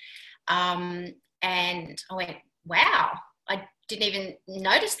 kilos. And I went, wow, I didn't even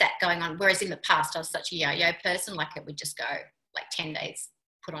notice that going on. Whereas in the past, I was such a yo-yo person, it would just go 10 days,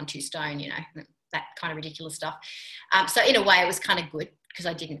 put on 2 stone, that kind of ridiculous stuff. So in a way, it was kind of good because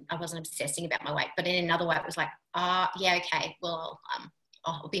I wasn't obsessing about my weight. But in another way, it was okay, well,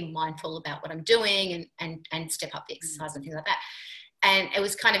 I'll be mindful about what I'm doing and step up the exercise and things like that. And it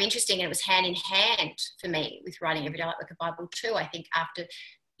was kind of interesting, and it was hand in hand for me with writing Everyday Light Worker Bible too. I think after,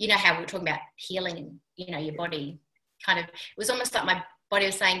 how we were talking about healing, your body kind of, it was almost like my body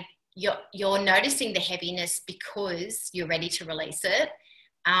was saying, you're noticing the heaviness because you're ready to release it.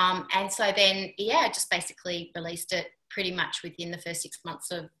 And so then, I just basically released it pretty much within the first 6 months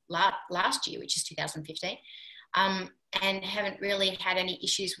of last year, which is 2015. And haven't really had any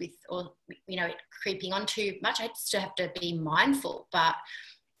issues with, or, creeping on too much. I still have to be mindful, but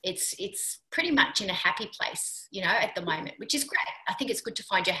it's pretty much in a happy place, at the moment, which is great. I think it's good to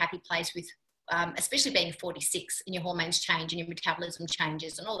find your happy place with, especially being 46 and your hormones change and your metabolism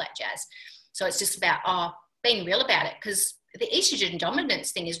changes and all that jazz. So it's just about being real about it, because the estrogen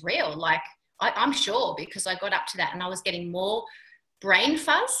dominance thing is real. I'm sure, because I got up to that and I was getting more brain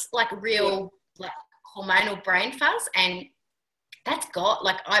fuzz, real hormonal brain fuzz, and that's got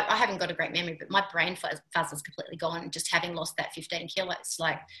I haven't got a great memory, but my brain fuzz is completely gone just having lost that 15 kilos.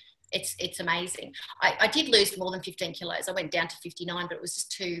 It's amazing. I did lose more than 15 kilos. I went down to 59, but it was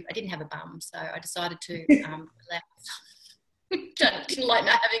just I didn't have a bum, so I decided to relax. Didn't like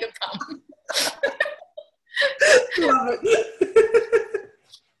not having a bum. Love it.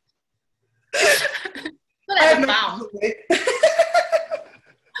 I have a bum.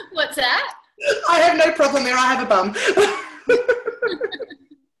 What's that? I have no problem there. I have a bum.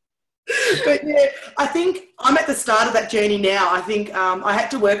 But I think I'm at the start of that journey now. I think I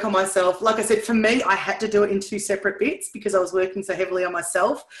had to work on myself. Like I said, for me, I had to do it in 2 separate bits because I was working so heavily on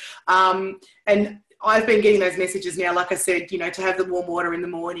myself. And I've been getting those messages now, like I said, to have the warm water in the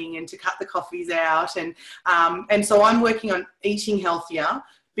morning and to cut the coffees out. And so I'm working on eating healthier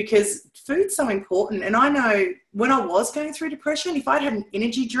because food's so important. And I know when I was going through depression, if I'd had an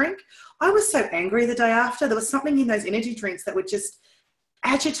energy drink, I was so angry the day after. There was something in those energy drinks that would just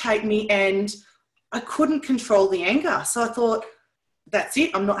agitate me, and I couldn't control the anger. So I thought, that's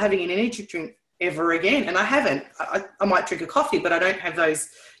it. I'm not having an energy drink ever again. And I haven't. I might drink a coffee, but I don't have those,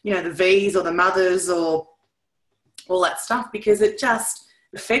 the V's or the Mothers or all that stuff, because it just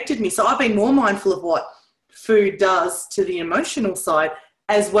affected me. So I've been more mindful of what food does to the emotional side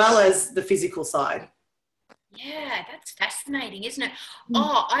as well as the physical side. Yeah, that's fascinating, isn't it?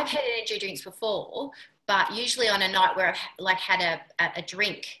 I've had energy drinks before, but usually on a night where I've had a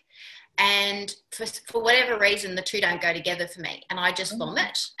drink, and for whatever reason the two don't go together for me, and I just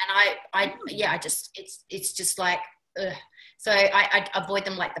vomit, and it's just ugh. So I avoid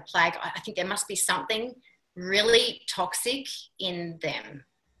them like the plague. I think there must be something really toxic in them,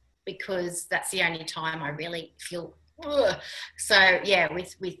 because that's the only time I really feel ugh. So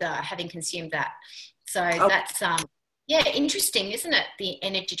with having consumed that. So that's, interesting, isn't it? The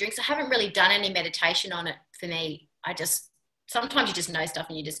energy drinks. I haven't really done any meditation on it for me. Sometimes you just know stuff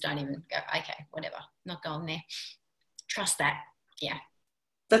and you just don't even go, okay, whatever, not going there. Trust that. Yeah.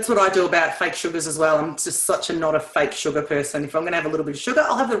 That's what I do about fake sugars as well. I'm just not a fake sugar person. If I'm going to have a little bit of sugar,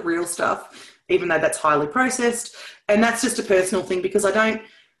 I'll have the real stuff, even though that's highly processed. And that's just a personal thing, because I don't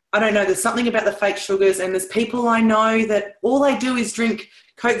know. There's something about the fake sugars, and there's people I know that all they do is drink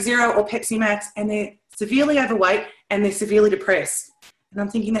Coke Zero or Pepsi Max, and they're severely overweight and they're severely depressed. And I'm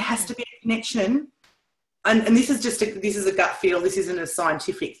thinking there has to be a connection. And this is this is a gut feel. This isn't a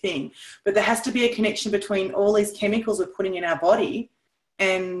scientific thing, but there has to be a connection between all these chemicals we're putting in our body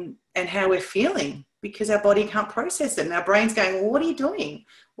and how we're feeling, because our body can't process it. And our brain's going, well, what are you doing?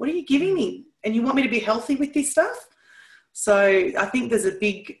 What are you giving me? And you want me to be healthy with this stuff? So I think there's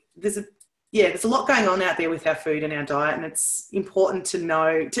a lot going on out there with our food and our diet, and it's important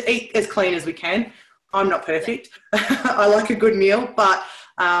to eat as clean as we can. I'm not perfect. I like a good meal, but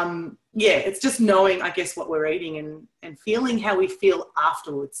yeah, it's just knowing, I guess, what we're eating and feeling how we feel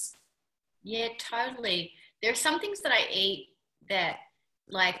afterwards. Yeah, totally. There are some things that I eat that,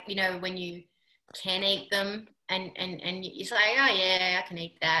 like, you know, when you can eat them and you say, oh yeah, I can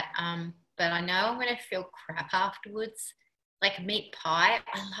eat that. But I know I'm going to feel crap afterwards. Like meat pie.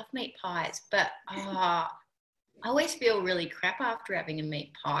 I love meat pies, but I always feel really crap after having a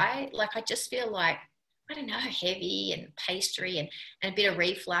meat pie. Like I just feel like, I don't know, heavy and pastry and a bit of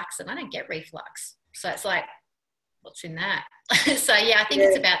reflux, and I don't get reflux. So it's like, what's in that? So yeah, I think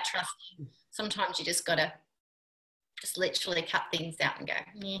it's about trusting. Sometimes you just got to just literally cut things out and go,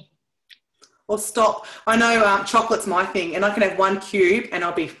 yeah. Or stop. I know chocolate's my thing, and I can have one cube and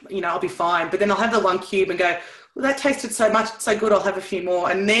I'll be fine. But then I'll have the one cube and go, well, that tasted so good, I'll have a few more.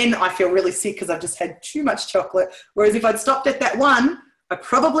 And then I feel really sick because I've just had too much chocolate. Whereas if I'd stopped at that one, I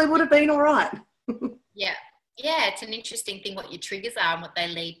probably would have been all right. Yeah. Yeah, it's an interesting thing what your triggers are and what they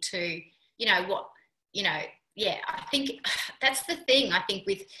lead to, yeah, I think that's the thing. I think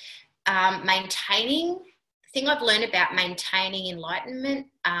with maintaining, the thing I've learned about maintaining enlightenment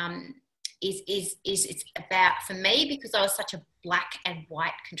is it's about, for me, because I was such a black and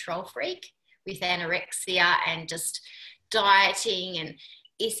white control freak with anorexia and just dieting, and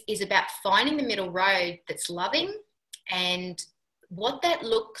is about finding the middle road that's loving, and what that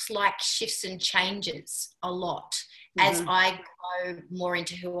looks like shifts and changes a lot as I grow more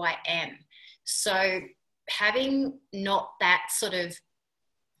into who I am. So having not that sort of,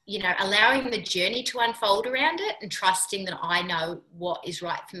 allowing the journey to unfold around it and trusting that I know what is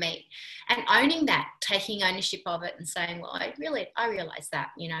right for me, and owning that, taking ownership of it and saying, well, I realize that,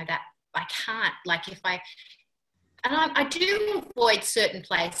 that I can't, like I do avoid certain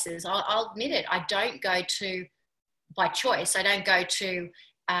places. I'll admit it. I don't go to, by choice, I don't go to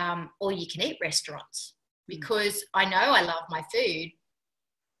all you can eat restaurants because I know I love my food.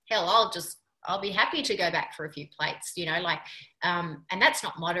 Hell, I'll be happy to go back for a few plates, and that's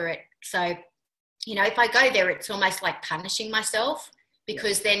not moderate. So, if I go there, it's almost like punishing myself,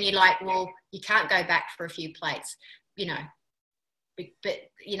 because then you're like, well, you can't go back for a few plates, but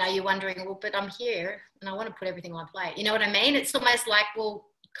you're wondering, well, but I'm here and I want to put everything on my plate. You know what I mean? It's almost like, well,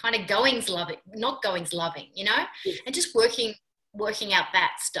 kind of going's loving, not going's loving, and just working out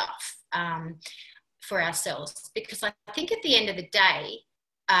that stuff for ourselves. Because I think at the end of the day,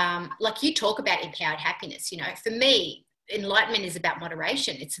 like you talk about empowered happiness, for me, enlightenment is about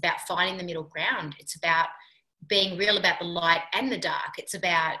moderation. It's about finding the middle ground. It's about being real about the light and the dark. It's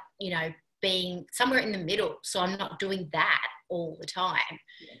about, being somewhere in the middle. So I'm not doing that all the time.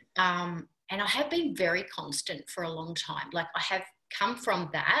 And I have been very constant for a long time. Like I have come from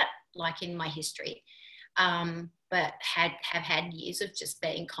that, like in my history, but have had years of just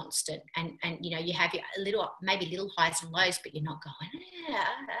being constant, and you have your maybe little highs and lows, but you're not going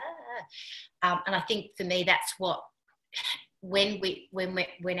and I think for me that's what, when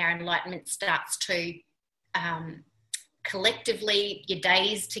our enlightenment starts to collectively, your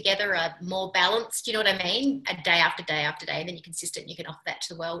days together are more balanced, you know what I mean, a day after day after day, and then you're consistent, you can offer that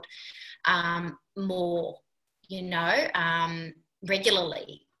to the world more,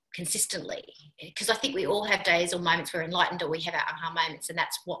 regularly, consistently, because I think we all have days or moments where we're enlightened, or we have our aha moments, and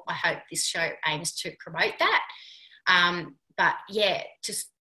that's what I hope this show aims to promote, that. But yeah,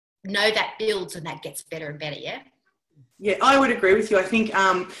 just know that builds and that gets better and better. Yeah, I would agree with you. I think,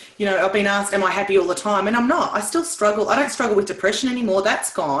 I've been asked, am I happy all the time? And I'm not. I still struggle. I don't struggle with depression anymore.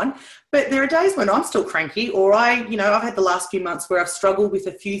 That's gone. But there are days when I'm still cranky, or I've had the last few months where I've struggled with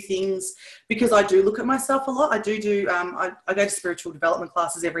a few things, because I do look at myself a lot. I I go to spiritual development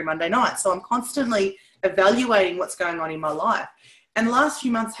classes every Monday night. So I'm constantly evaluating what's going on in my life. And the last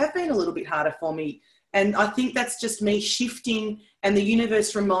few months have been a little bit harder for me. And I think that's just me shifting and the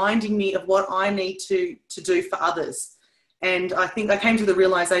universe reminding me of what I need to do for others. And I think I came to the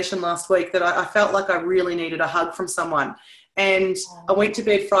realization last week that I felt like I really needed a hug from someone. And I went to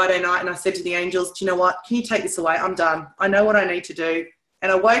bed Friday night and I said to the angels, do you know what? Can you take this away? I'm done. I know what I need to do.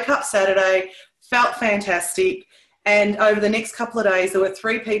 And I woke up Saturday, felt fantastic. And over the next couple of days, there were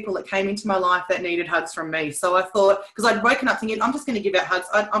 3 people that came into my life that needed hugs from me. So I thought, because I'd woken up thinking, I'm just going to give out hugs.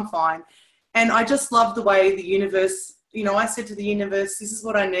 I'm fine. And I just loved the way the universe, I said to the universe, this is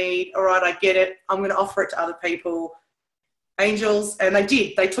what I need. All right, I get it. I'm going to offer it to other people. Angels, and they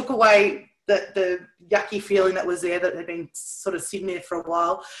did. They took away the yucky feeling that was there, that had been sort of sitting there for a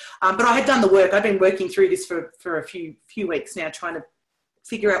while. But I had done the work. I've been working through this for a few weeks now, trying to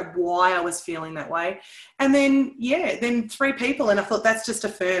figure out why I was feeling that way. And then, then 3 people, and I thought that's just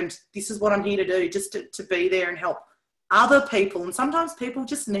affirmed, this is what I'm here to do, just to be there and help other people. And sometimes people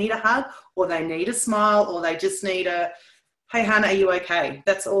just need a hug, or they need a smile, or they just need a, hey, Hannah, are you okay?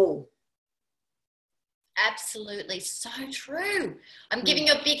 That's all. Absolutely. So true. I'm giving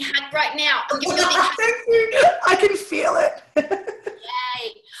you a big hug right now. I'm giving you a big hug. Thank you. I can feel it.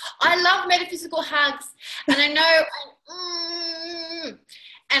 Yay. I love metaphysical hugs. And I know,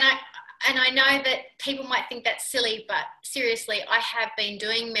 and I know that people might think that's silly, but seriously, I have been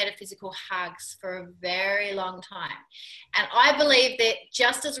doing metaphysical hugs for a very long time. And I believe that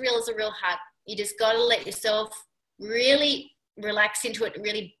just as real as a real hug, you just got to let yourself really relax into it,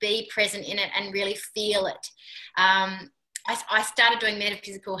 really be present in it, and really feel it. I started doing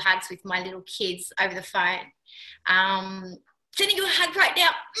metaphysical hugs with my little kids over the phone. Sending you a hug right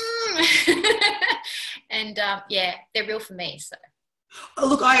now. And yeah, they're real for me. So.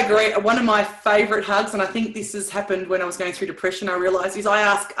 Look, I agree. One of my favourite hugs, and I think this has happened when I was going through depression, I realised, is I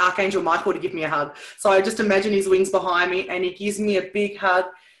ask Archangel Michael to give me a hug. So I just imagine his wings behind me and he gives me a big hug.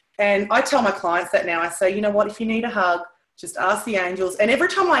 And I tell my clients that now. I say, you know what, if you need a hug, just ask the angels. And every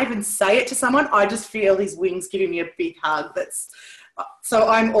time I even say it to someone, I just feel his wings giving me a big hug. So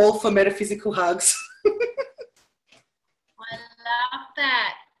I'm all for metaphysical hugs. I love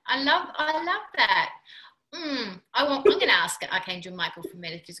that. I love that. I'm going to ask Archangel Michael for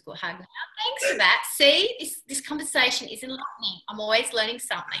metaphysical hug now. Thanks for that. See, this conversation is enlightening. I'm always learning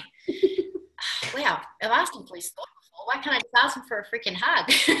something. Wow, I've asked him for his thought before. Why can't I just ask him for a freaking hug?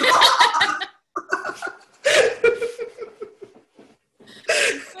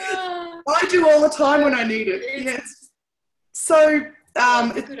 I do all the time when I need it. Yes. So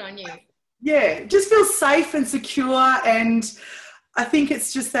good on you. Yeah, it just feels safe and secure, and I think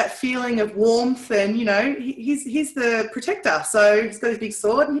it's just that feeling of warmth, and you know, he's the protector, so he's got his big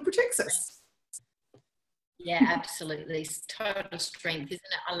sword and he protects us. Yeah, absolutely. It's total strength, isn't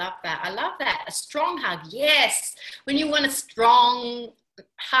it? I love that. I love that. A strong hug. Yes. When you want a strong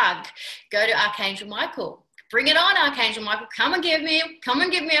hug, go to Archangel Michael. Bring it on, Archangel Michael. Come and give me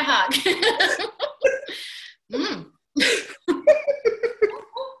a hug.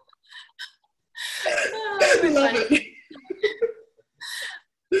 I love it.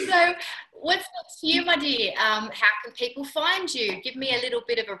 So what's next for you, my dear? How can people find you? Give me a little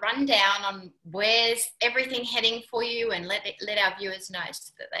bit of a rundown on where's everything heading for you, and let our viewers know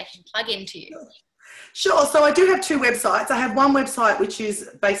so that they can plug into you. Sure. So I do have two websites. I have one website which is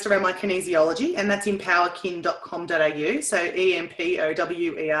based around my kinesiology, and that's empowerkin.com.au. So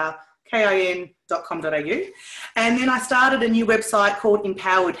empowerkin.com.au. And then I started a new website called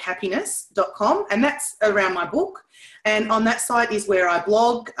empoweredhappiness.com, and that's around my book. And on that site is where I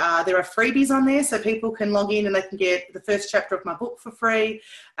blog. There are freebies on there, so people can log in and they can get the first chapter of my book for free.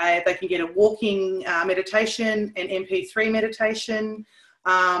 They can get a walking meditation, an MP3 meditation,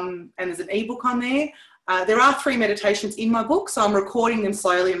 and there's an ebook on there. There are 3 meditations in my book, so I'm recording them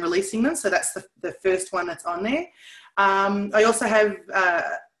slowly and releasing them. So that's the first one that's on there. I also have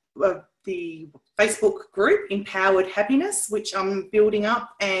the Facebook group, Empowered Happiness, which I'm building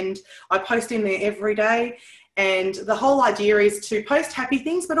up, and I post in there every day. And the whole idea is to post happy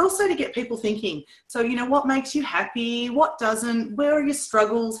things, but also to get people thinking. So, you know, what makes you happy? What doesn't? Where are your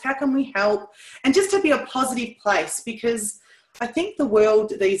struggles? How can we help? And just to be a positive place, because I think the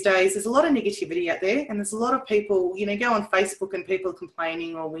world these days, there's a lot of negativity out there, and there's a lot of people, you know, go on Facebook and people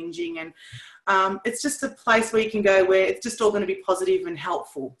complaining or whinging, and it's just a place where you can go where it's just all going to be positive and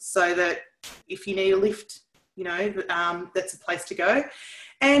helpful, so that if you need a lift, you know, that's a place to go.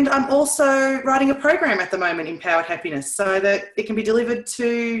 And I'm also writing a program at the moment, Empowered Happiness, so that it can be delivered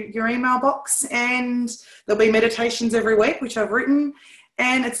to your email box, and there'll be meditations every week, which I've written.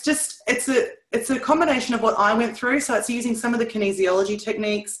 And it's a combination of what I went through. So it's using some of the kinesiology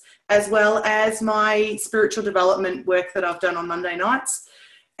techniques as well as my spiritual development work that I've done on Monday nights.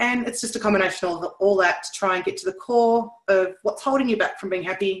 And it's just a combination of all that to try and get to the core of what's holding you back from being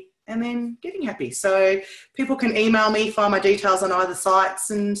happy and then getting happy. So people can email me, find my details on either sites,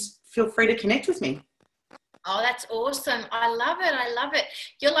 and feel free to connect with me. Oh, that's awesome. I love it. I love it.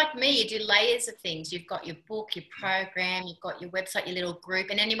 You're like me. You do layers of things. You've got your book, your program, you've got your website, your little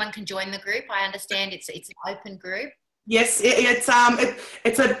group, and anyone can join the group. I understand it's an open group. Yes, I think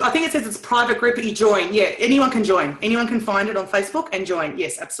it says it's a private group that you join. Yeah, anyone can join. Anyone can find it on Facebook and join.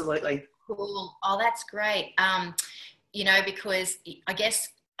 Yes, absolutely. Cool. Oh, that's great. You know, because I guess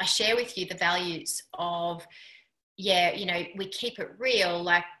I share with you the values of, yeah, you know, we keep it real.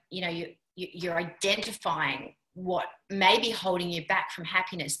 Like, you know, you're identifying what may be holding you back from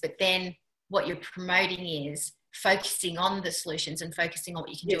happiness, but then what you're promoting is focusing on the solutions and focusing on what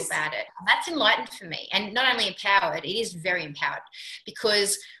you can do about it. And that's enlightened for me. And not only empowered, it is very empowered,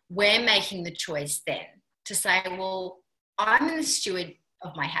 because we're making the choice then to say, well, I'm the steward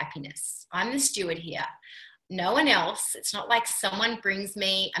of my happiness. I'm the steward here. No one else. It's not like someone brings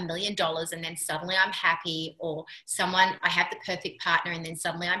me $1 million and then suddenly I'm happy, or I have the perfect partner and then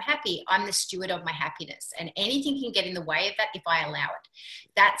suddenly I'm happy. I'm the steward of my happiness, and anything can get in the way of that if I allow it.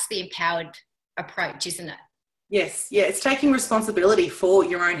 That's the empowered approach, isn't it? Yes, yeah, it's taking responsibility for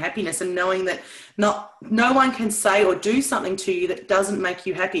your own happiness and knowing that no one can say or do something to you that doesn't make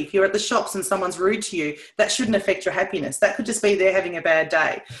you happy. If you're at the shops and someone's rude to you, that shouldn't affect your happiness. That could just be they're having a bad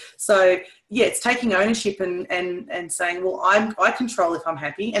day. So yeah, it's taking ownership and saying, well, I control if I'm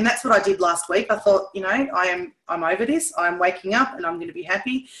happy. And that's what I did last week. I thought, I'm over this. I'm waking up and I'm going to be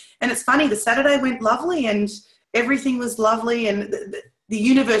happy. And it's funny, the Saturday went lovely and everything was lovely, and the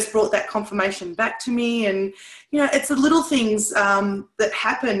universe brought that confirmation back to me. And, it's the little things that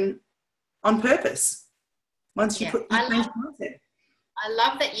happen on purpose once you put I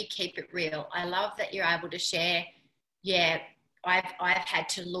love that you keep it real. I love that you're able to share, I've had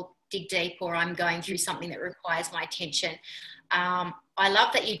to dig deep, or I'm going through something that requires my attention. I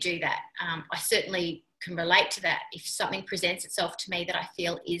love that you do that. I certainly can relate to that. If something presents itself to me that I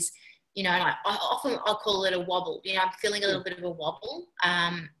feel is, and I'll call it a wobble. I'm feeling a little bit of a wobble.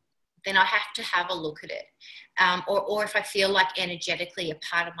 Then I have to have a look at it. Or if I feel like energetically a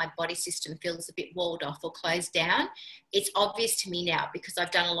part of my body system feels a bit walled off or closed down, it's obvious to me now because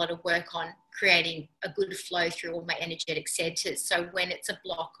I've done a lot of work on creating a good flow through all my energetic centers. So when it's a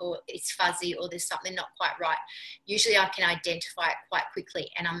block or it's fuzzy or there's something not quite right, usually I can identify it quite quickly,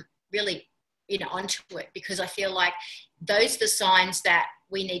 and I'm really onto it, because I feel like those are the signs that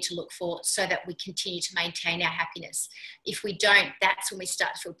we need to look for so that we continue to maintain our happiness. If we don't, that's when we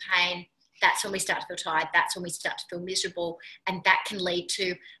start to feel pain. That's when we start to feel tired. That's when we start to feel miserable. And that can lead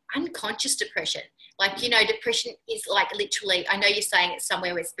to unconscious depression. Like, depression is like literally, I know you're saying it's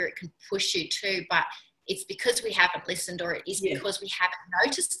somewhere where spirit can push you to, but it's because we haven't listened, or it is because we haven't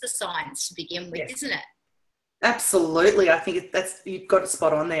noticed the signs to begin with, isn't it? Absolutely. I think you've got it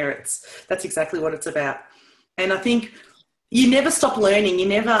spot on there. That's exactly what it's about. And I think you never stop learning. You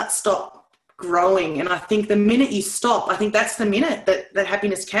never stop growing. And I think the minute you stop, I think that's the minute that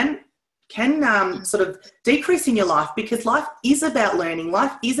happiness can sort of decrease in your life, because life is about learning.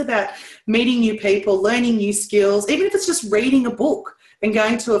 Life is about meeting new people, learning new skills, even if it's just reading a book and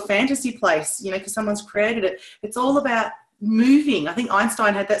going to a fantasy place, because someone's created it. It's all about moving. I think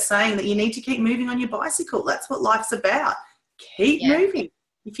Einstein had that saying that you need to keep moving on your bicycle. That's what life's about. Keep moving.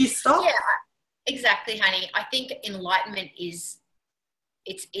 If you stop. Yeah, exactly, honey. I think enlightenment is,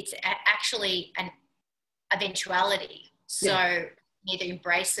 it's actually an eventuality. So either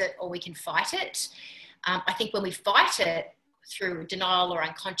embrace it or we can fight it. I think when we fight it through denial or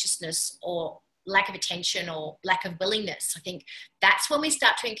unconsciousness or lack of attention or lack of willingness, I think that's when we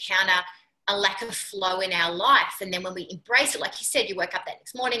start to encounter a lack of flow in our life. And then when we embrace it, like you said, you woke up that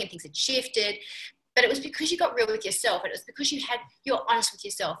next morning and things had shifted, but it was because you got real with yourself. It was because you're honest with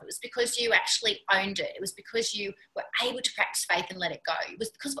yourself. It was because you actually owned it. It was because you were able to practice faith and let it go. It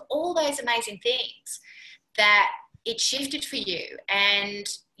was because of all those amazing things that it shifted for you. And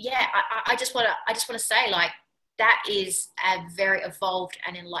I just want to say, like, that is a very evolved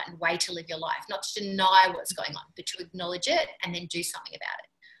and enlightened way to live your life, not to deny what's going on, but to acknowledge it and then do something about it.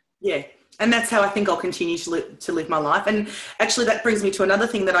 Yeah. And that's how I think I'll continue to live my life. And actually that brings me to another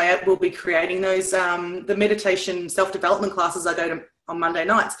thing that I will be creating, those the meditation self-development classes I go to on Monday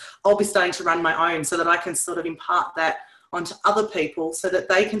nights. I'll be starting to run my own so that I can sort of impart that onto other people so that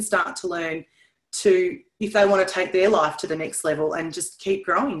they can start to learn if they want to take their life to the next level and just keep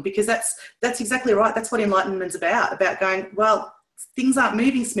growing, because that's exactly right. That's what enlightenment's about going, well, things aren't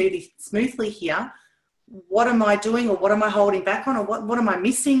moving smoothly here. What am I doing, or what am I holding back on, or what am I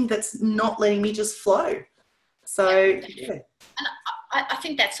missing that's not letting me just flow? So, And I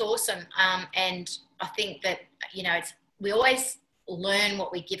think that's awesome. And I think that, we always learn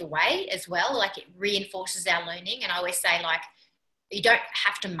what we give away as well. Like, it reinforces our learning. And I always say, like, you don't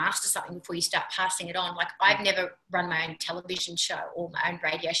have to master something before you start passing it on. Like, I've never run my own television show or my own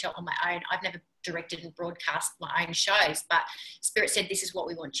radio show on my own. I've never directed and broadcast my own shows, but Spirit said, this is what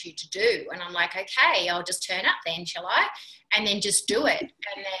we want you to do. And I'm like, okay, I'll just turn up then, shall I? And then just do it.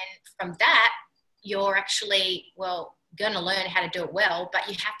 And then from that, you're actually, going to learn how to do it well, but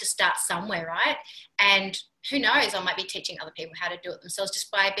you have to start somewhere, right? And who knows, I might be teaching other people how to do it themselves just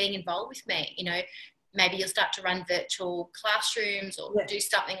by being involved with me. Maybe you'll start to run virtual classrooms or do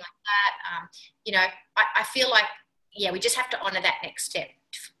something like that. I feel like, we just have to honour that next step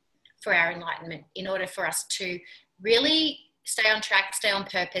for our enlightenment in order for us to really stay on track, stay on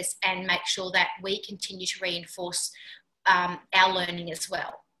purpose, and make sure that we continue to reinforce our learning as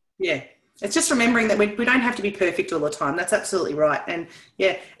well. Yeah, It's just remembering that we don't have to be perfect all the time. That's absolutely right. And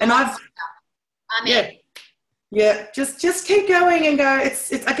yeah, and I've, Amen. yeah, just keep going and go.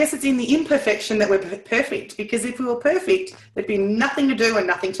 It's I guess it's in the imperfection that we're perfect, because if we were perfect, there'd be nothing to do and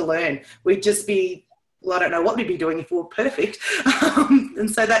nothing to learn. We'd just be, well, I don't know what we'd be doing if we were perfect. And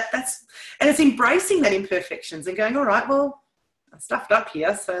so that's, and it's embracing that imperfections and going, all right, well, I stuffed up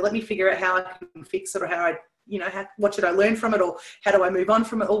here, so let me figure out how I can fix it, or how I, what should I learn from it, or how do I move on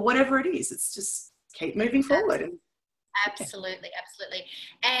from it, or whatever it is. It's just keep moving forward. And absolutely.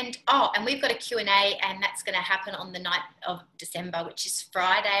 And we've got a Q&A, and that's going to happen on the 9th of December, which is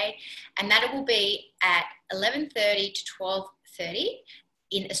Friday, and that will be at 11:30 to 12:30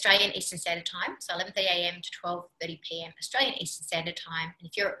 in Australian Eastern Standard Time, so 11:30 a.m. to 12:30 p.m. Australian Eastern Standard Time. And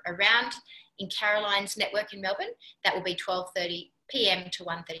if you're around in Carolyn's network in Melbourne, that will be 12:30 p.m. to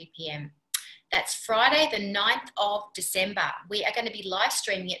 1:30 p.m. That's Friday, the 9th of December. We are going to be live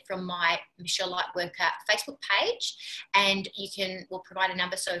streaming it from my Michelle Lightworker Facebook page, and we'll provide a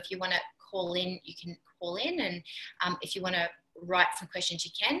number. So if you want to call in, you can call in. And if you want to write some questions,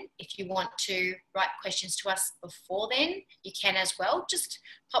 you can. If you want to write questions to us before then, you can as well. Just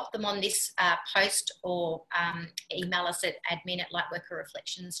pop them on this post, or email us at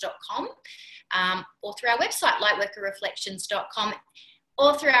admin@lightworkerreflections.com, or through our website, lightworkerreflections.com.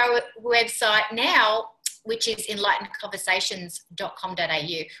 or through our website now, which is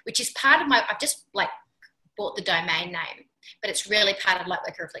enlightenedconversations.com.au, which is part of I've just bought the domain name, but it's really part of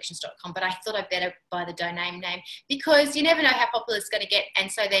lightworkerreflections.com. But I thought I'd better buy the domain name, because you never know how popular it's going to get.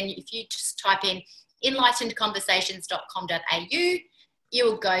 And so then if you just type in enlightenedconversations.com.au, you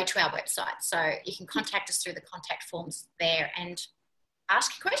will go to our website. So you can contact us through the contact forms there and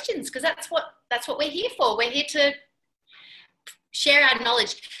ask questions, because that's what we're here for. We're here to share our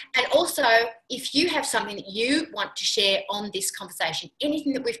knowledge. And also, if you have something that you want to share on this conversation,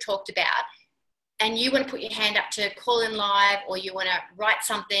 anything that we've talked about, and you want to put your hand up to call in live, or you want to write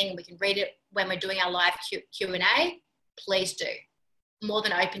something and we can read it when we're doing our live Q&A, please do. More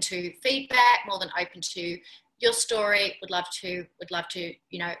than open to feedback, more than open to your story. Would love to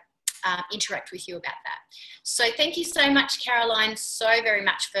interact with you about that. So thank you so much, Caroline, so very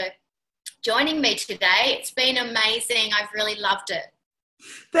much for joining me today. It's been amazing. I've really loved it.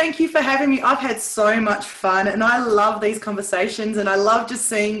 Thank you for having me. I've had so much fun, and I love these conversations, and I love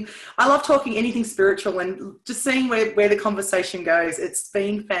talking anything spiritual, and just seeing where the conversation goes. It's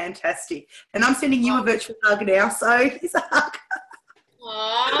been fantastic. And I'm sending you a virtual hug now, so here's a hug.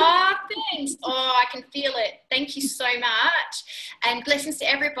 Oh, thanks. Oh, I can feel it. Thank you so much. And blessings to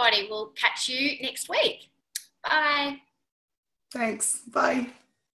everybody. We'll catch you next week. Bye. Thanks. Bye.